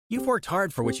You've worked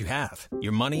hard for what you have.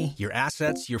 Your money, your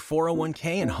assets, your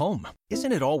 401k, and home.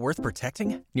 Isn't it all worth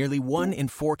protecting? Nearly 1 in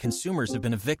 4 consumers have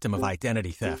been a victim of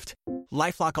identity theft.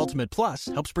 LifeLock Ultimate Plus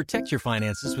helps protect your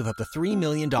finances with up to $3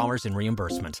 million in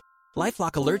reimbursement.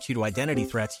 LifeLock alerts you to identity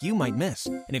threats you might miss.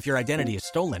 And if your identity is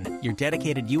stolen, your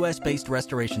dedicated U.S.-based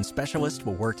restoration specialist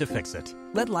will work to fix it.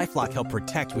 Let LifeLock help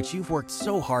protect what you've worked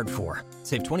so hard for.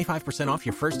 Save 25% off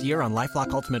your first year on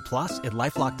LifeLock Ultimate Plus at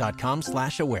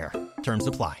LifeLock.com/aware. Terms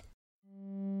apply.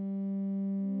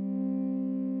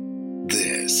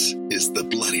 This is the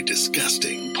Bloody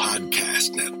Disgusting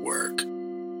Podcast Network.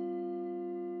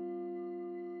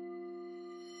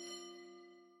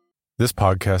 This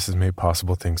podcast is made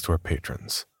possible thanks to our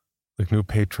patrons, like new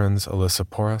patrons Alyssa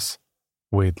Porras,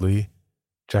 Wade Lee,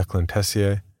 Jacqueline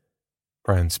Tessier,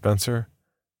 Brian Spencer,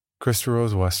 Krista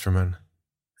Rose Westerman,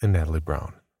 and Natalie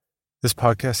Brown. This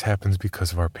podcast happens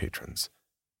because of our patrons.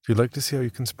 If you'd like to see how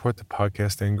you can support the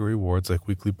podcast and get rewards like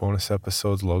weekly bonus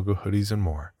episodes, logo hoodies, and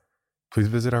more, please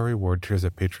visit our reward tiers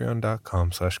at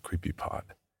patreon.com/creepypod.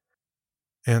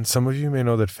 And some of you may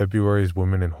know that February is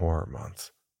Women in Horror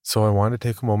Month. So I want to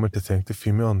take a moment to thank the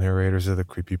female narrators of the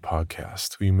Creepy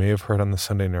Podcast, who you may have heard on the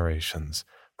Sunday narrations,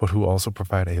 but who also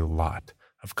provide a lot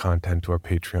of content to our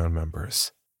Patreon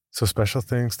members. So special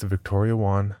thanks to Victoria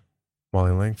Wan,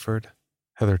 Molly Langford,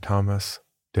 Heather Thomas,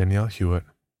 Danielle Hewitt,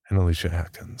 and Alicia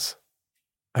Atkins.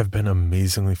 I've been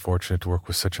amazingly fortunate to work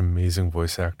with such amazing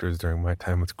voice actors during my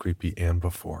time with Creepy and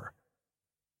before.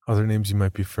 Other names you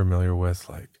might be familiar with,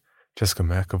 like Jessica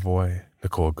McAvoy,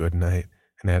 Nicole Goodnight,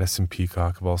 and Addison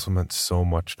Peacock, have also meant so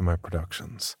much to my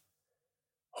productions.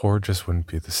 Horror just wouldn't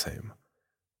be the same,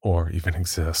 or even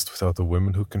exist, without the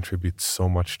women who contribute so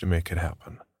much to make it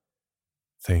happen.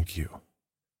 Thank you.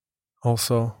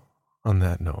 Also, on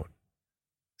that note,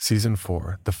 Season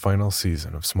 4, the final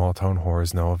season of Small Town Horror,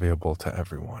 is now available to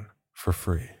everyone, for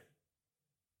free.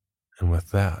 And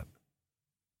with that,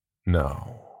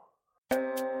 now.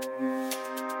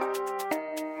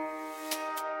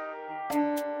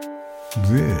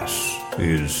 This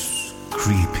is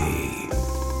Creepy,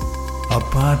 a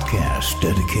podcast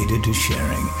dedicated to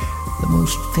sharing the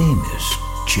most famous,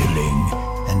 chilling,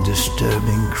 and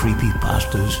disturbing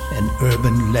creepypastas and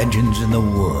urban legends in the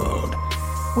world.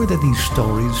 Whether these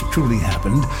stories truly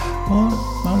happened or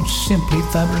are simply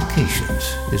fabrications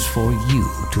is for you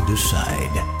to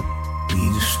decide.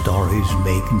 These stories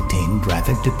may contain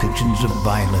graphic depictions of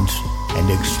violence and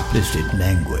explicit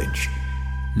language.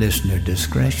 Listener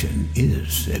discretion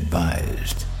is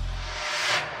advised.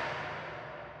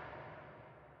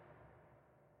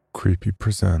 Creepy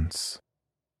presents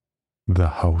The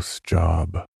House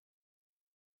Job.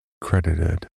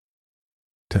 Credited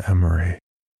to Emery.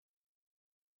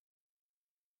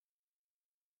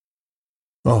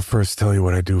 I'll first tell you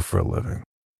what I do for a living,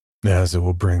 as it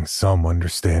will bring some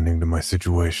understanding to my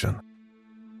situation.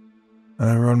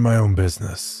 I run my own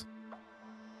business,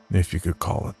 if you could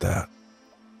call it that.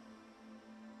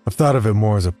 I've thought of it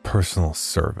more as a personal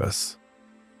service.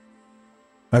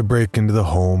 I break into the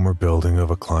home or building of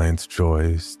a client's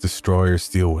choice, destroy or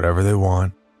steal whatever they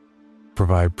want,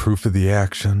 provide proof of the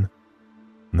action,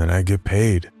 and then I get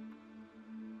paid.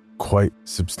 Quite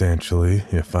substantially,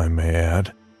 if I may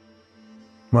add.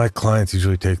 My clients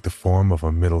usually take the form of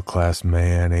a middle-class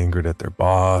man angered at their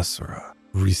boss, or a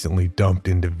recently dumped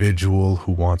individual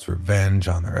who wants revenge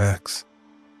on their ex.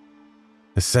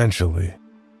 Essentially,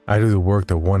 I do the work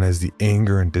that one has the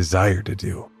anger and desire to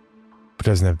do, but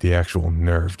doesn't have the actual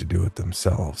nerve to do it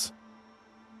themselves.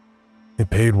 It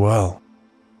paid well,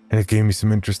 and it gave me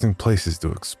some interesting places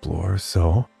to explore,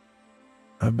 so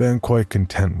I've been quite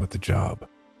content with the job.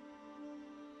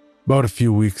 About a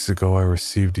few weeks ago, I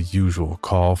received a usual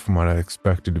call from what I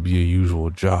expected to be a usual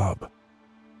job.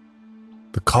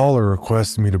 The caller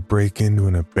requested me to break into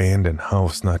an abandoned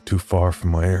house not too far from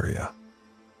my area.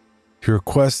 He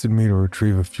requested me to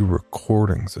retrieve a few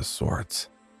recordings of sorts.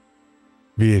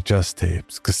 VHS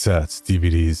tapes, cassettes,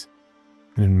 DVDs.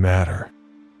 It didn't matter.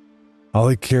 All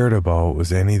he cared about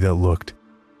was any that looked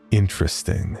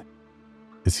interesting,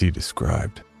 as he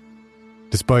described.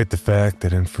 Despite the fact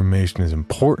that information is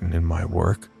important in my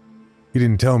work, he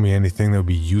didn't tell me anything that would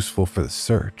be useful for the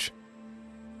search.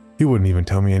 He wouldn't even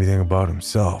tell me anything about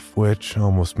himself, which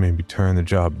almost made me turn the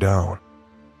job down,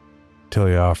 till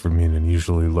he offered me an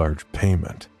unusually large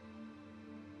payment.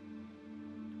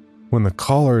 When the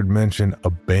caller had mentioned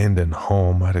abandoned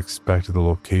home, I'd expected the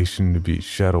location to be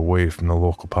shut away from the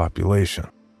local population,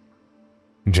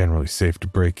 generally safe to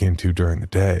break into during the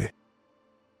day.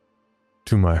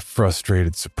 To my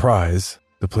frustrated surprise,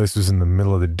 the place was in the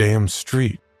middle of the damn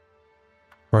street,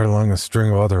 right along a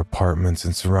string of other apartments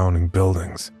and surrounding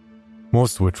buildings.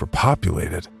 most of which were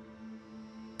populated.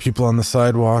 People on the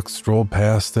sidewalk strolled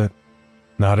past it,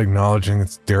 not acknowledging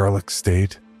its derelict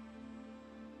state,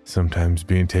 sometimes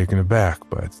being taken aback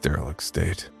by its derelict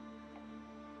state.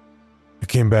 It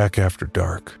came back after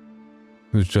dark.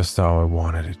 It was just how I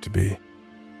wanted it to be.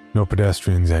 No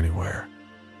pedestrians anywhere,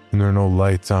 and there were no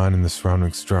lights on in the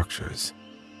surrounding structures.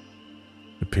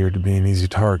 It appeared to be an easy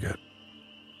target.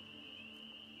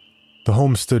 The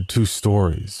home stood 2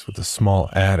 stories with a small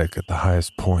attic at the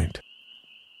highest point.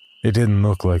 It didn't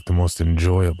look like the most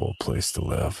enjoyable place to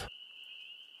live,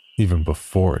 even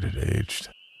before it had aged.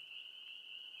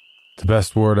 The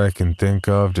best word I can think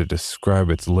of to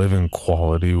describe its living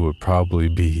quality would probably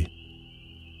be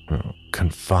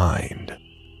confined.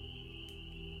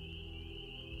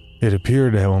 It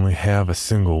appeared to only have a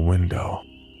single window,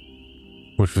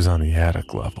 which was on the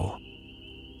attic level.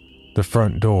 The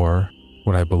front door,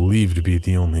 what I believed to be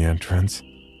the only entrance,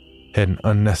 had an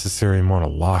unnecessary amount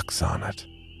of locks on it,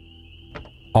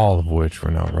 all of which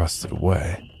were now rusted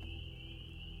away.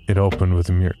 It opened with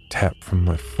a mere tap from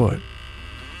my foot.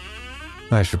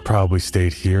 I should probably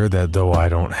state here that though I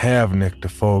don't have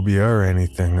nyctophobia or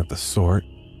anything of the sort,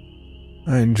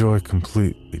 I enjoy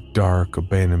completely dark,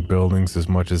 abandoned buildings as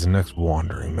much as the next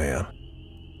wandering man.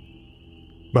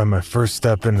 By my first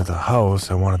step into the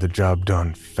house, I wanted the job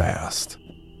done fast.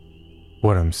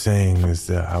 What I'm saying is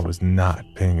that I was not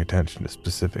paying attention to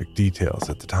specific details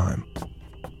at the time,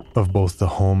 of both the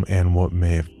home and what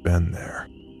may have been there.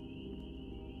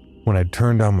 When I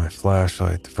turned on my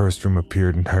flashlight, the first room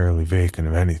appeared entirely vacant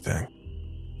of anything,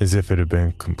 as if it had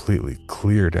been completely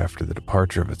cleared after the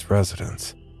departure of its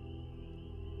residents.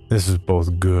 This was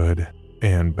both good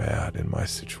and bad in my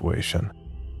situation.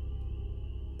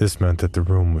 This meant that the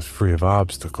room was free of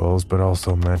obstacles, but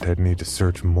also meant I'd need to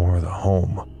search more of the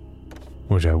home,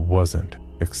 which I wasn't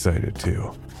excited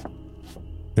to.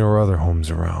 There were other homes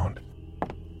around,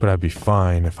 but I'd be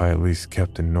fine if I at least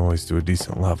kept the noise to a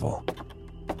decent level.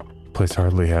 The place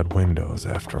hardly had windows,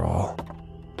 after all.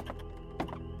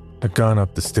 I'd gone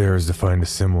up the stairs to find a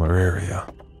similar area,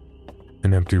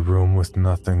 an empty room with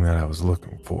nothing that I was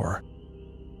looking for.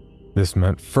 This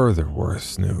meant further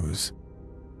worse news.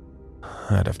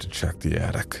 I'd have to check the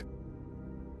attic.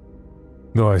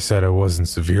 Though I said I wasn't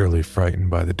severely frightened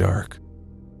by the dark,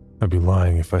 I'd be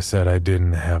lying if I said I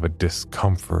didn't have a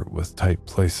discomfort with tight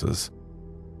places.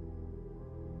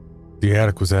 The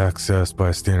attic was accessed by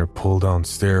a standard pull-down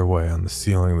stairway on the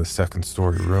ceiling of the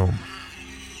second-story room.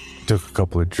 It took a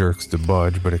couple of jerks to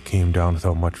budge, but it came down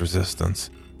without much resistance.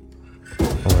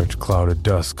 A large cloud of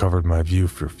dust covered my view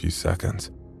for a few seconds,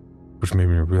 which made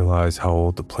me realize how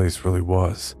old the place really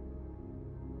was.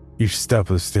 Each step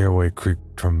of the stairway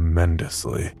creaked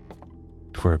tremendously,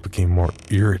 to where it became more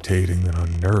irritating than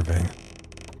unnerving.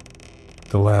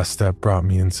 The last step brought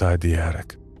me inside the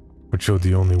attic, which showed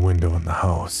the only window in the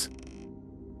house.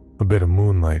 A bit of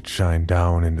moonlight shined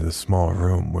down into the small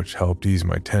room, which helped ease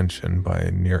my tension by a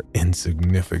near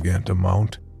insignificant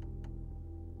amount.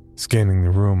 Scanning the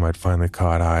room, I'd finally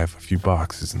caught eye of a few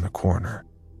boxes in the corner.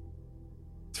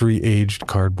 3 aged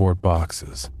cardboard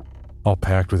boxes, all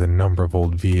packed with a number of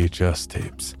old VHS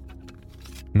tapes.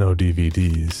 No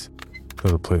DVDs. Though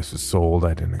the place was sold,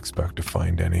 I didn't expect to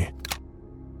find any.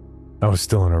 I was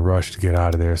still in a rush to get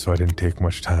out of there, so I didn't take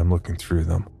much time looking through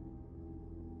them.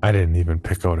 I didn't even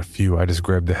pick out a few, I just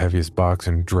grabbed the heaviest box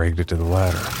and dragged it to the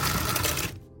ladder.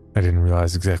 I didn't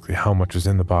realize exactly how much was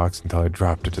in the box until I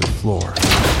dropped it to the floor,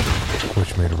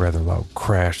 which made a rather loud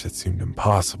crash that seemed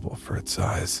impossible for its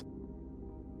size.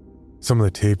 Some of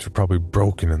the tapes were probably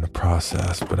broken in the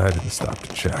process, but I didn't stop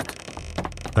to check.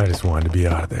 I just wanted to be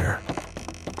out of there.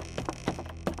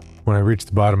 When I reached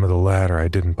the bottom of the ladder, I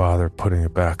didn't bother putting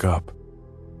it back up.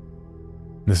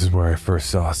 This is where I first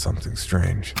saw something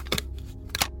strange.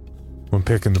 When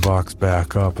picking the box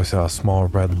back up, I saw a small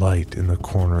red light in the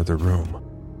corner of the room,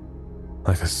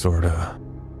 like a sort of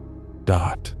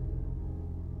dot.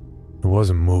 It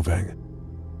wasn't moving,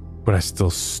 but I still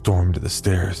stormed to the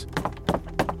stairs.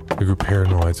 I grew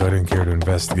paranoid, so I didn't care to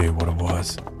investigate what it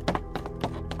was.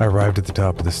 I arrived at the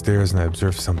top of the stairs and I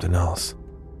observed something else.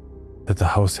 That the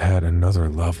house had another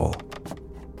level,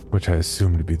 which I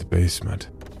assumed to be the basement.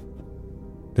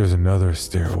 There's another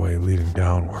stairway leading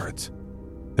downwards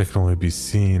that could only be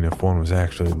seen if one was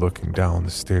actually looking down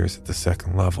the stairs at the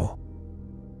second level.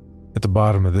 At the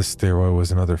bottom of this stairway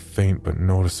was another faint but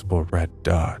noticeable red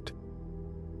dot.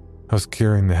 I was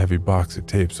carrying the heavy box of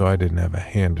tape, so I didn't have a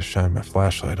hand to shine my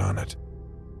flashlight on it,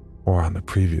 or on the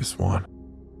previous one.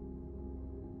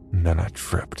 And then I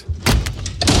tripped.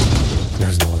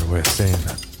 There's no other way of saying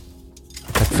that.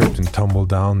 I tripped and tumbled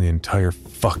down the entire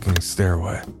fucking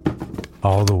stairway.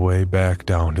 all the way back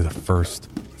down to the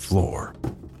first floor.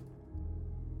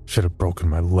 Should have broken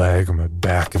my leg or my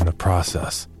back in the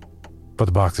process, but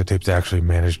the box of tapes actually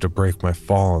managed to break my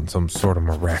fall in some sort of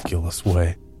miraculous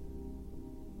way.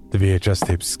 The VHS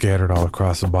tapes scattered all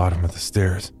across the bottom of the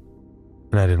stairs,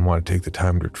 and I didn't want to take the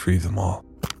time to retrieve them all.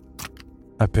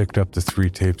 I picked up the 3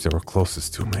 tapes that were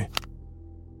closest to me.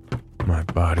 My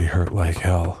body hurt like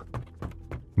hell,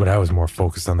 but I was more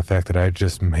focused on the fact that I had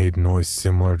just made noise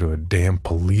similar to a damn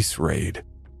police raid.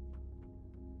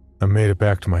 I made it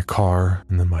back to my car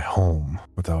and then my home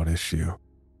without issue.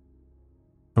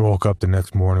 I woke up the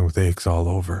next morning with aches all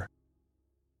over,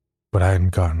 but I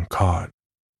hadn't gotten caught,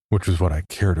 which was what I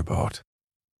cared about.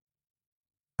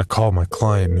 I called my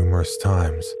client numerous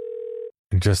times,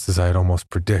 and just as I had almost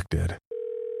predicted,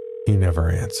 he never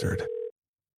answered.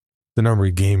 The number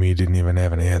he gave me didn't even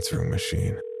have an answering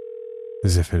machine,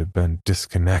 as if it had been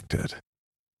disconnected.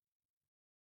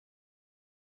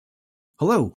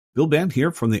 Hello, Bill Band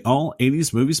here from the All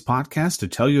 80s Movies podcast to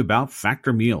tell you about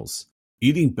Factor Meals.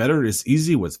 Eating better is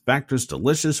easy with Factor's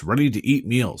delicious, ready-to-eat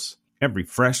meals. Every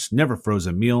fresh, never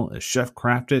frozen meal is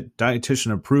chef-crafted,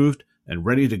 dietitian approved, and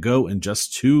ready to go in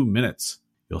just 2 minutes.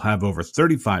 You'll have over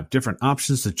 35 different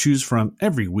options to choose from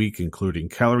every week, including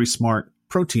Calorie Smart,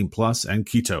 Protein Plus, and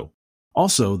Keto.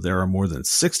 Also, there are more than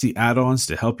 60 add-ons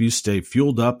to help you stay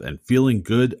fueled up and feeling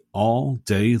good all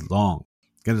day long.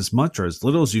 Get as much or as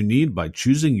little as you need by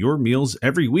choosing your meals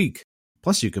every week.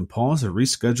 Plus, you can pause or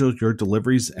reschedule your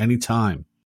deliveries anytime.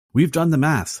 We've done the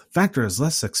math. Factor is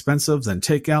less expensive than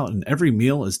takeout, and every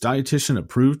meal is dietitian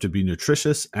approved to be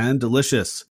nutritious and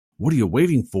delicious. What are you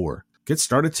waiting for? Get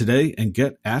started today and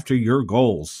get after your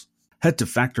goals. Head to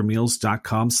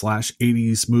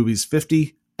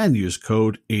factormeals.com/80smovies50 and use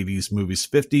code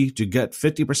 80smovies50 to get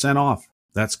 50% off.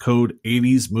 That's code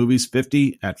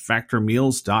 80smovies50 at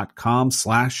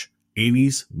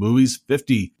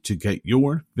factormeals.com/80smovies50 to get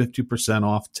your 50%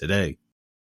 off today.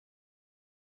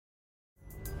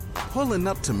 Pulling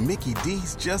up to Mickey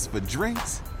D's just for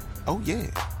drinks? Oh yeah,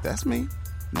 that's me.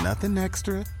 Nothing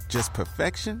extra, just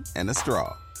perfection and a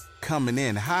straw. Coming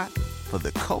in hot for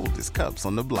the coldest cups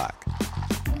on the block.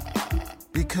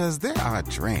 Because there are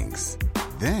drinks.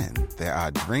 Then there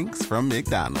are drinks from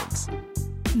McDonald's.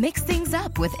 Mix things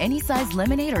up with any size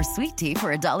lemonade or sweet tea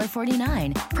for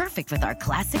 $1.49. Perfect with our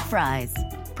classic fries.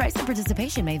 Price and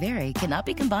participation may vary. Cannot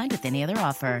be combined with any other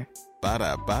offer.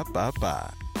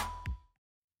 Ba-da-ba-ba-ba.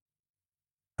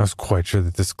 I was quite sure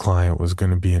that this client was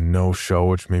going to be a no-show,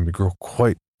 which made me grow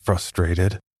quite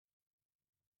frustrated.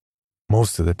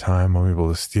 Most of the time, I'm able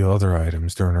to steal other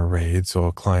items during a raid, so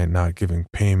a client not giving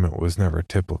payment was never a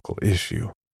typical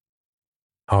issue.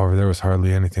 However, there was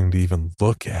hardly anything to even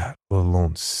look at, let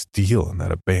alone steal in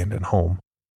that abandoned home.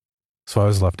 So I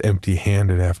was left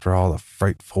empty-handed after all the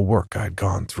frightful work I'd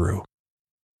gone through.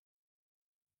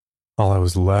 All I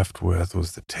was left with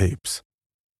was the tapes,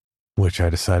 which I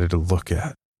decided to look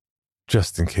at,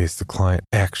 just in case the client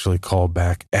actually called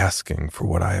back asking for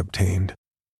what I obtained.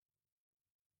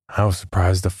 I was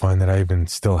surprised to find that I even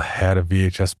still had a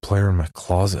VHS player in my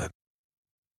closet.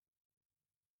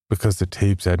 Because the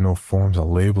tapes had no forms or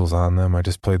labels on them, I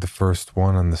just played the first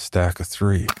one on the stack of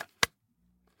 3.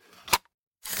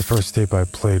 The first tape I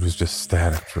played was just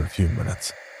static for a few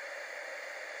minutes.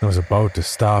 I was about to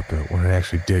stop it when it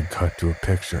actually did cut to a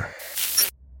picture.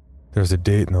 There's a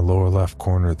date in the lower left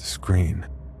corner of the screen,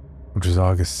 which was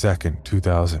August 2nd,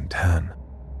 2010,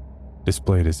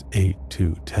 displayed as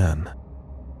 8/2/10.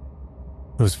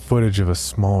 It was footage of a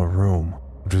small room,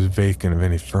 which was vacant of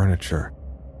any furniture,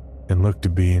 and looked to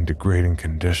be in degrading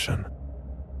condition.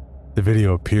 The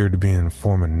video appeared to be in the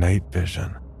form of night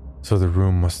vision, so the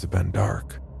room must have been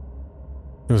dark.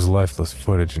 It was lifeless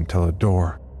footage until a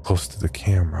door close to the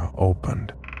camera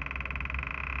opened.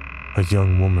 A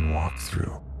young woman walked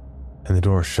through, and the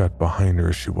door shut behind her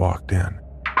as she walked in.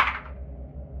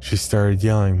 She started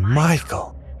yelling,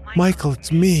 "Michael! Michael,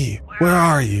 it's me! Where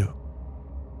are you?"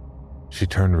 She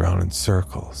turned around in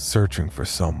circles, searching for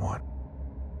someone.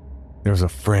 There was a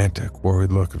frantic,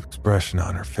 worried look of expression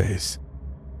on her face.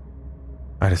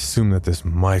 I'd assumed that this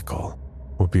Michael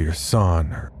would be her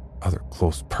son or other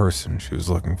close person she was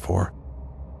looking for.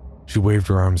 She waved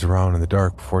her arms around in the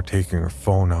dark before taking her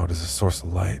phone out as a source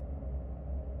of light.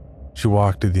 She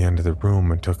walked to the end of the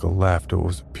room and took a left at what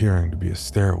was appearing to be a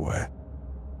stairway.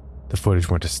 The footage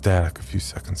went to static a few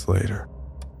seconds later.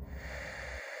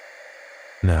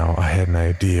 Now, I had an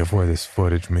idea of where this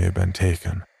footage may have been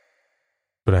taken,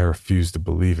 but I refused to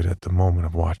believe it at the moment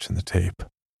of watching the tape.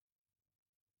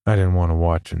 I didn't want to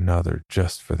watch another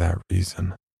just for that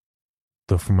reason,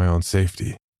 though for my own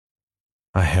safety,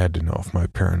 I had to know if my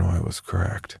paranoia was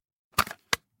correct.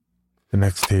 The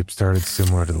next tape started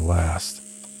similar to the last.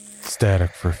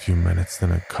 Static for a few minutes,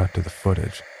 then it cut to the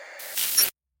footage.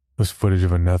 It was footage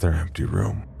of another empty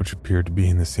room, which appeared to be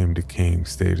in the same decaying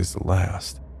state as the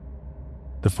last.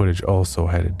 The footage also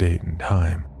had a date and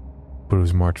time, but it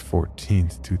was March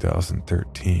 14th,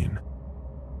 2013.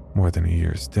 More than a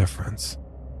year's difference.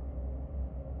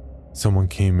 Someone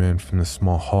came in from the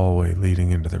small hallway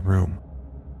leading into the room.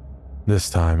 This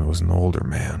time it was an older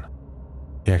man.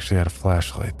 He actually had a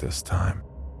flashlight this time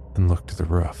and looked to the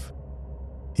roof.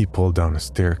 He pulled down a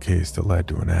staircase that led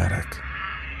to an attic.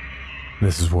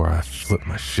 This is where I flipped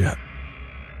my shit.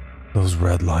 Those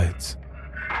red lights,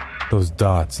 those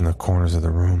dots in the corners of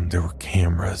the room, they were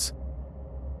cameras.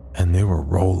 And they were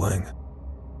rolling.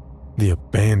 The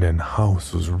abandoned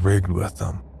house was rigged with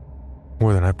them,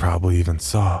 more than I probably even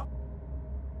saw.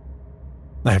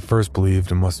 I at first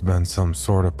believed it must have been some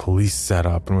sort of police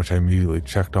setup in which I immediately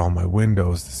checked all my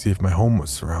windows to see if my home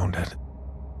was surrounded.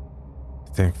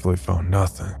 I thankfully found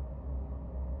nothing.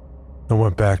 I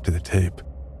went back to the tape,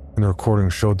 and the recording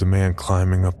showed the man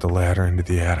climbing up the ladder into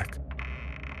the attic.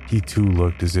 He too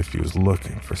looked as if he was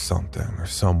looking for something or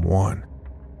someone,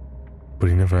 but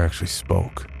he never actually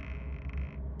spoke.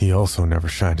 He also never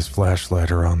shined his flashlight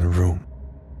around the room,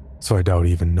 so I doubt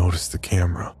he even noticed the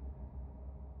camera.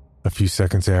 A few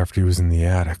seconds after he was in the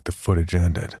attic, the footage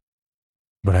ended.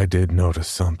 But I did notice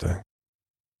something.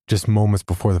 Just moments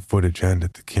before the footage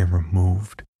ended, the camera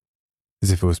moved,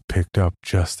 as if it was picked up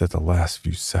just at the last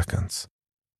few seconds.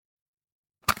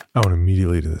 I went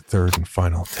immediately to the third and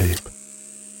final tape,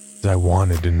 as I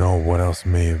wanted to know what else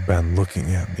may have been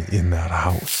looking at me in that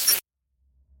house.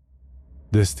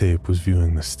 This tape was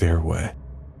viewing the stairway.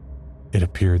 It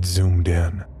appeared zoomed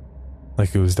in,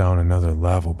 like it was down another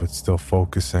level but still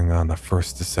focusing on the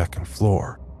first to second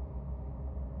floor.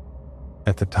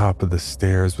 At the top of the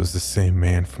stairs was the same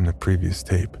man from the previous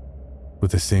tape,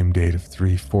 with the same date of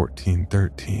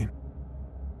 3/14/13.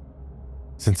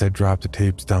 Since I dropped the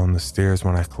tapes down the stairs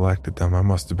when I collected them, I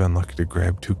must have been lucky to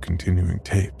grab 2 continuing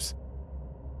tapes.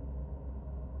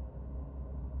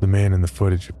 The man in the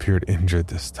footage appeared injured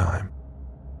this time.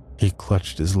 He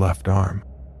clutched his left arm,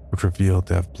 which revealed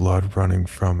to have blood running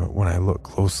from it when I looked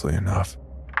closely enough.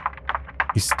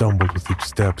 He stumbled with each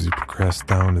step as he progressed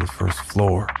down to the first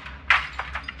floor.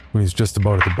 When he was just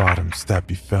about at the bottom step,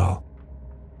 he fell,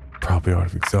 probably out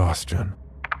of exhaustion.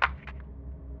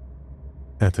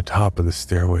 At the top of the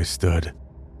stairway stood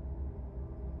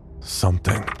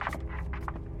something.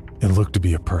 It looked to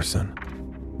be a person,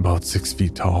 about 6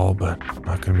 feet tall, but I'm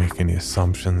not going to make any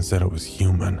assumptions that it was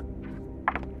human.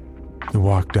 He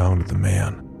walked down to the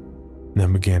man, and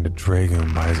then began to drag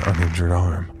him by his uninjured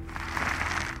arm.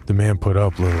 The man put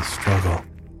up little struggle,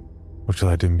 which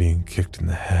led to him being kicked in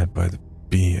the head by the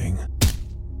being.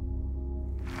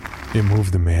 It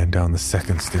moved the man down the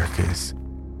second staircase,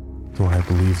 to what I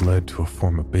believe led to a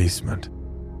former basement.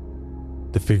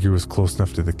 The figure was close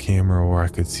enough to the camera where I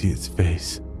could see its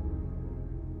face,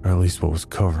 or at least what was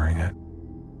covering it.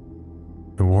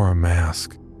 It wore a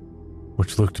mask,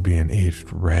 which looked to be an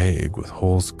aged rag with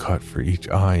holes cut for each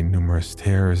eye and numerous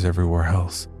tears everywhere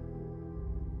else.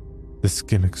 The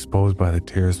skin exposed by the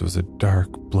tears was a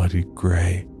dark, bloody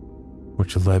gray,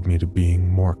 which led me to being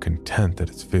more content that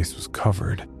its face was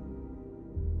covered.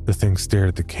 The thing stared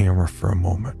at the camera for a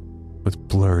moment, with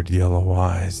blurred yellow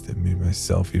eyes that made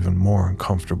myself even more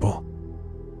uncomfortable.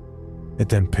 It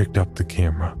then picked up the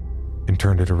camera and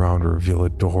turned it around to reveal a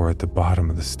door at the bottom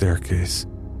of the staircase.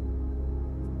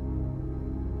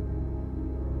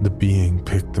 The being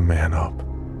picked the man up,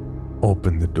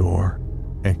 opened the door,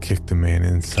 and kicked the man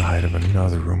inside of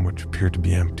another room which appeared to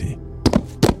be empty.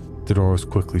 The door was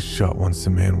quickly shut once the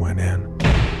man went in.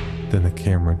 Then the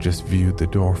camera just viewed the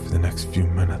door for the next few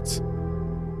minutes.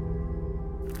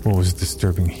 What was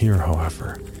disturbing here,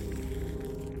 however,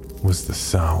 was the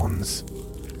sounds.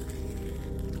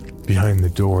 Behind the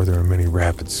door, there were many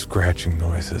rapid scratching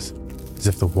noises, as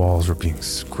if the walls were being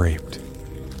scraped.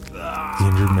 The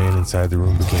injured man inside the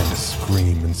room began to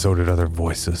scream, and so did other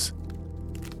voices.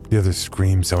 The other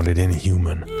screams sounded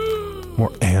inhuman,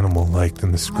 more animal-like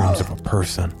than the screams of a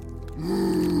person.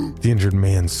 The injured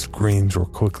man's screams were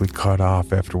quickly cut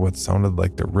off after what sounded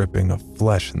like the ripping of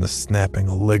flesh and the snapping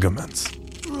of ligaments.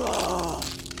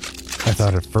 I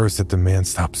thought at first that the man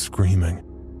stopped screaming,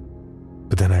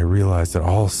 but then I realized that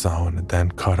all sound had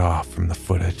then cut off from the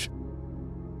footage.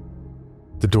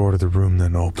 The door to the room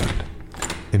then opened,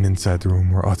 and inside the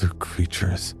room were other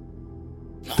creatures.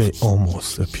 They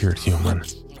almost appeared human,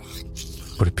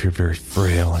 but appeared very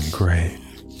frail and gray,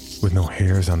 with no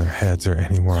hairs on their heads or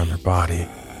anywhere on their body.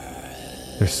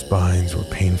 Their spines were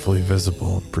painfully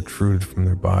visible and protruded from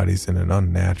their bodies in an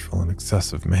unnatural and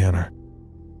excessive manner.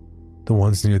 The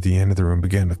ones near the end of the room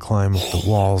began to climb up the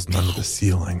walls and under the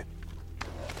ceiling.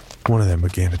 One of them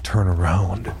began to turn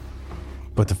around,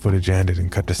 but the footage ended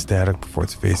and cut to static before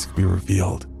its face could be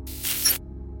revealed.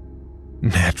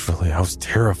 Naturally, I was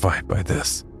terrified by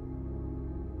this.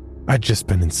 I'd just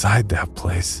been inside that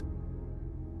place,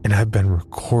 and I'd been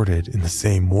recorded in the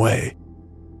same way.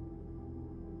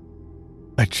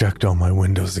 I checked all my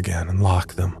windows again and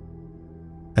locked them.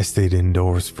 I stayed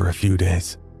indoors for a few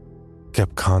days,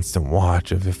 kept constant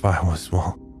watch of if I was,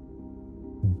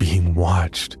 being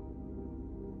watched.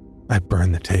 I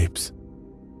burned the tapes.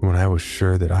 When I was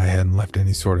sure that I hadn't left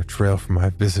any sort of trail from my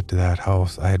visit to that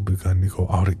house, I had begun to go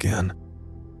out again.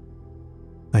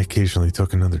 I occasionally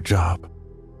took another job,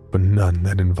 but none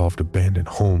that involved abandoned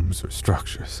homes or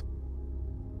structures.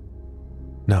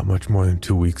 Not much more than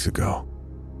 2 weeks ago,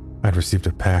 I'd received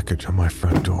a package on my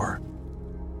front door.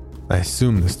 I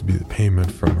assumed this to be the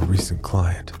payment from a recent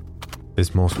client,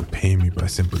 as most would pay me by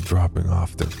simply dropping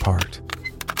off their part.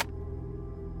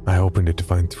 I opened it to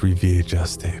find 3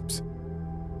 VHS tapes,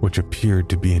 which appeared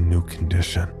to be in new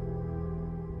condition.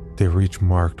 They were each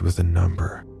marked with a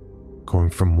number,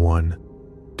 going from 1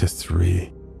 to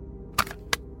 3.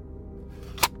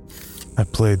 I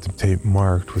played the tape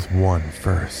marked with 1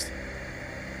 first.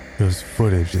 It was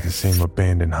footage of the same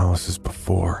abandoned house as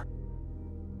before,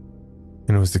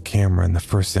 and it was the camera in the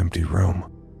first empty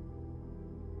room.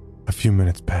 A few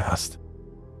minutes passed,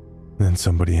 and then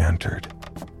somebody entered.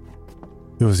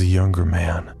 It was a younger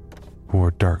man who wore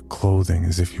dark clothing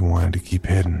as if he wanted to keep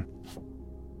hidden.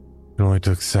 It only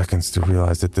took seconds to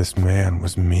realize that this man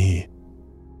was me,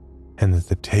 and that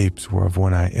the tapes were of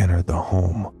when I entered the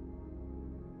home.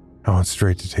 I went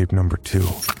straight to tape number 2.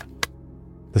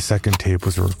 The second tape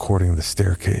was a recording of the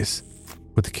staircase,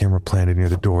 with the camera planted near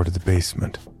the door to the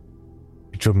basement.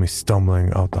 It showed me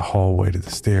stumbling out the hallway to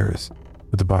the stairs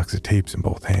with a box of tapes in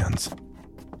both hands.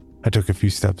 I took a few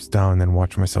steps down and then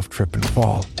watched myself trip and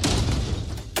fall.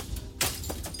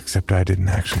 Except I didn't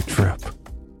actually trip.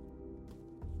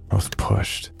 I was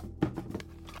pushed.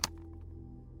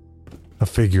 A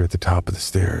figure at the top of the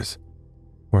stairs,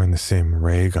 wearing the same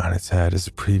rag on its head as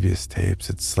the previous tapes,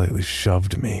 had slightly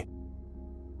shoved me.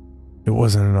 It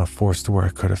wasn't enough force to where I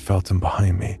could have felt him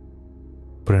behind me,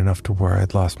 but enough to where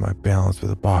I'd lost my balance with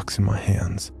a box in my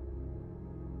hands.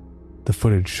 The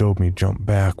footage showed me jump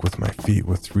back with my feet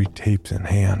with 3 tapes in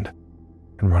hand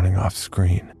and running off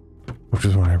screen, which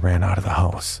was when I ran out of the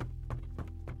house.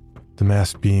 The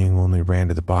masked being only ran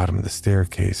to the bottom of the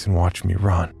staircase and watched me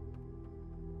run.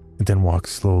 It then walked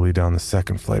slowly down the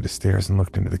second flight of stairs and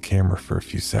looked into the camera for a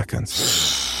few seconds,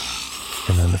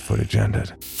 and then the footage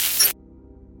ended.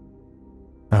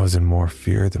 I was in more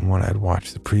fear than when I'd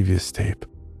watched the previous tape,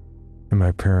 and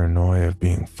my paranoia of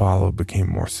being followed became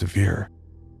more severe.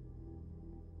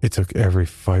 It took every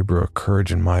fiber of courage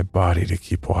in my body to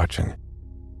keep watching,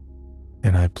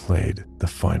 and I played the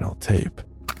final tape.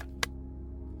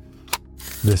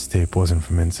 This tape wasn't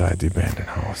from inside the abandoned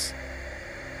house.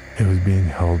 It was being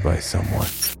held by someone,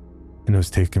 and it was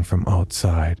taken from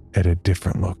outside at a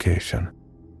different location.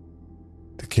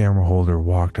 The camera holder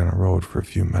walked on a road for a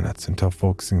few minutes until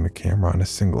focusing the camera on a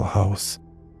single house.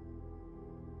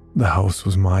 The house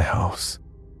was my house,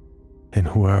 and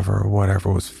whoever or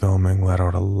whatever was filming let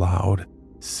out a loud,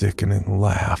 sickening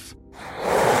laugh.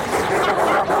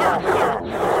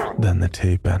 Then the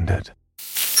tape ended.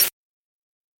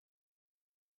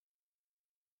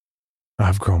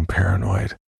 I've grown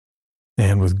paranoid,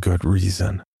 and with good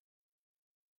reason.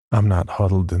 I'm not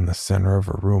huddled in the center of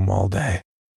a room all day,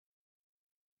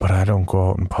 but I don't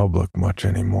go out in public much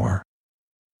anymore.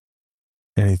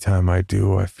 Anytime I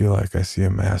do, I feel like I see a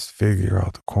masked figure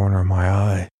out the corner of my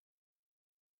eye.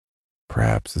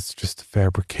 Perhaps it's just a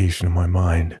fabrication of my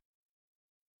mind,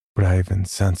 but I even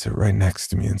sense it right next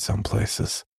to me in some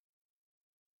places.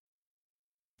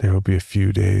 There will be a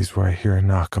few days where I hear a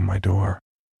knock on my door,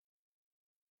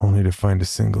 only to find a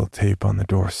single tape on the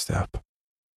doorstep.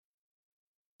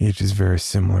 Each is very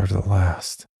similar to the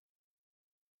last.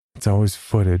 It's always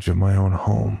footage of my own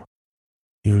home,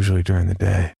 usually during the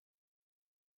day,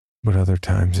 but other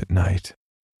times at night.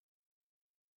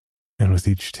 And with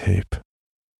each tape,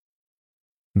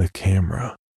 the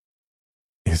camera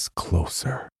is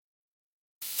closer.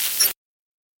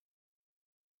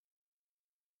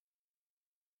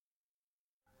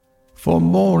 For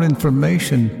more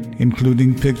information,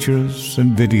 including pictures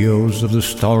and videos of the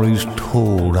stories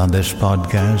told on this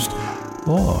podcast,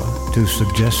 or to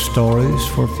suggest stories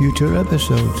for future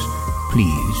episodes,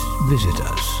 please visit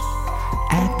us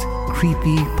at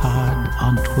CreepyPod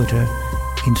on Twitter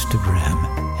Instagram,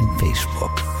 and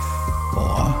Facebook.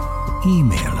 Or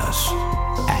email us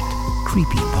at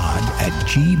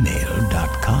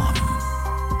creepypod@gmail.com.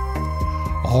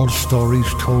 All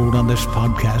stories told on this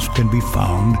podcast can be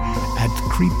found at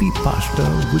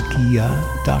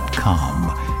creepypastawikia.com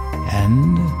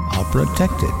and are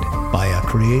protected by a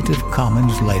Creative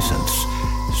Commons license.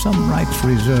 Some rights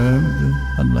reserved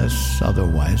unless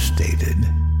otherwise stated.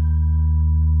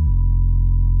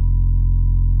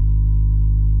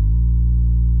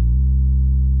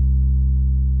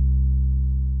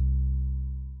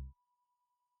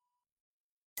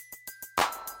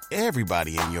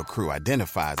 Everybody in your crew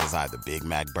identifies as either Big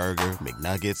Mac Burger,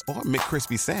 McNuggets, or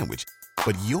McCrispy Sandwich.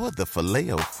 But you're the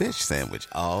Filet-O-Fish Sandwich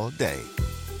all day.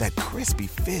 That crispy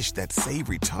fish, that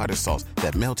savory tartar sauce,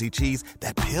 that melty cheese,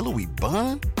 that pillowy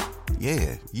bun.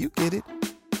 Yeah, you get it.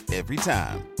 Every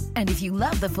time. And if you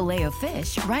love the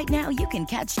Filet-O-Fish, right now you can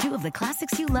catch two of the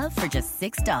classics you love for just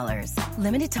 $6.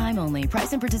 Limited time only.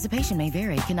 Price and participation may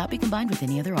vary. Cannot be combined with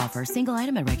any other offer. Single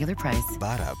item at regular price.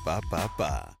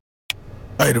 Ba-da-ba-ba-ba.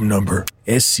 Item number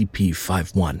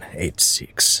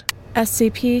SCP-5186.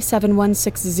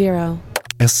 SCP-7160.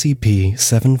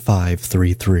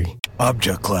 SCP-7533.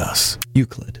 Object Class: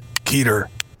 Euclid. Keter.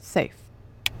 Safe.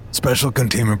 Special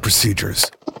Containment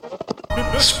Procedures: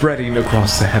 spreading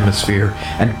across the hemisphere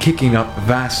and kicking up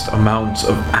vast amounts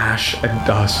of ash and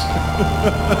dust.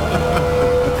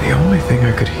 The only thing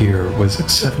I could hear was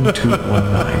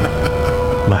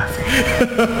 7219 laughing.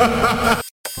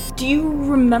 Do you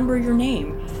remember your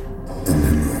name?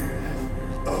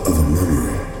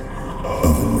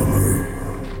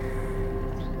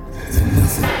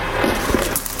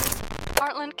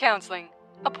 Heartland Counseling.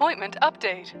 Appointment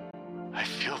update. I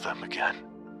feel them again.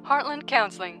 Heartland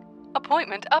Counseling.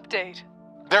 Appointment update.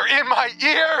 They're in my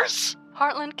ears!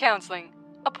 Heartland Counseling.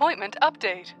 Appointment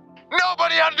update.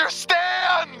 Nobody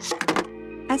understands!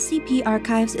 SCP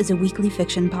Archives is a weekly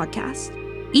fiction podcast.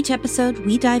 Each episode,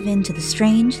 we dive into the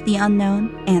strange, the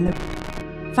unknown, and the...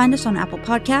 Find us on Apple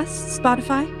Podcasts,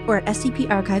 Spotify, or at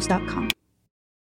scparchives.com.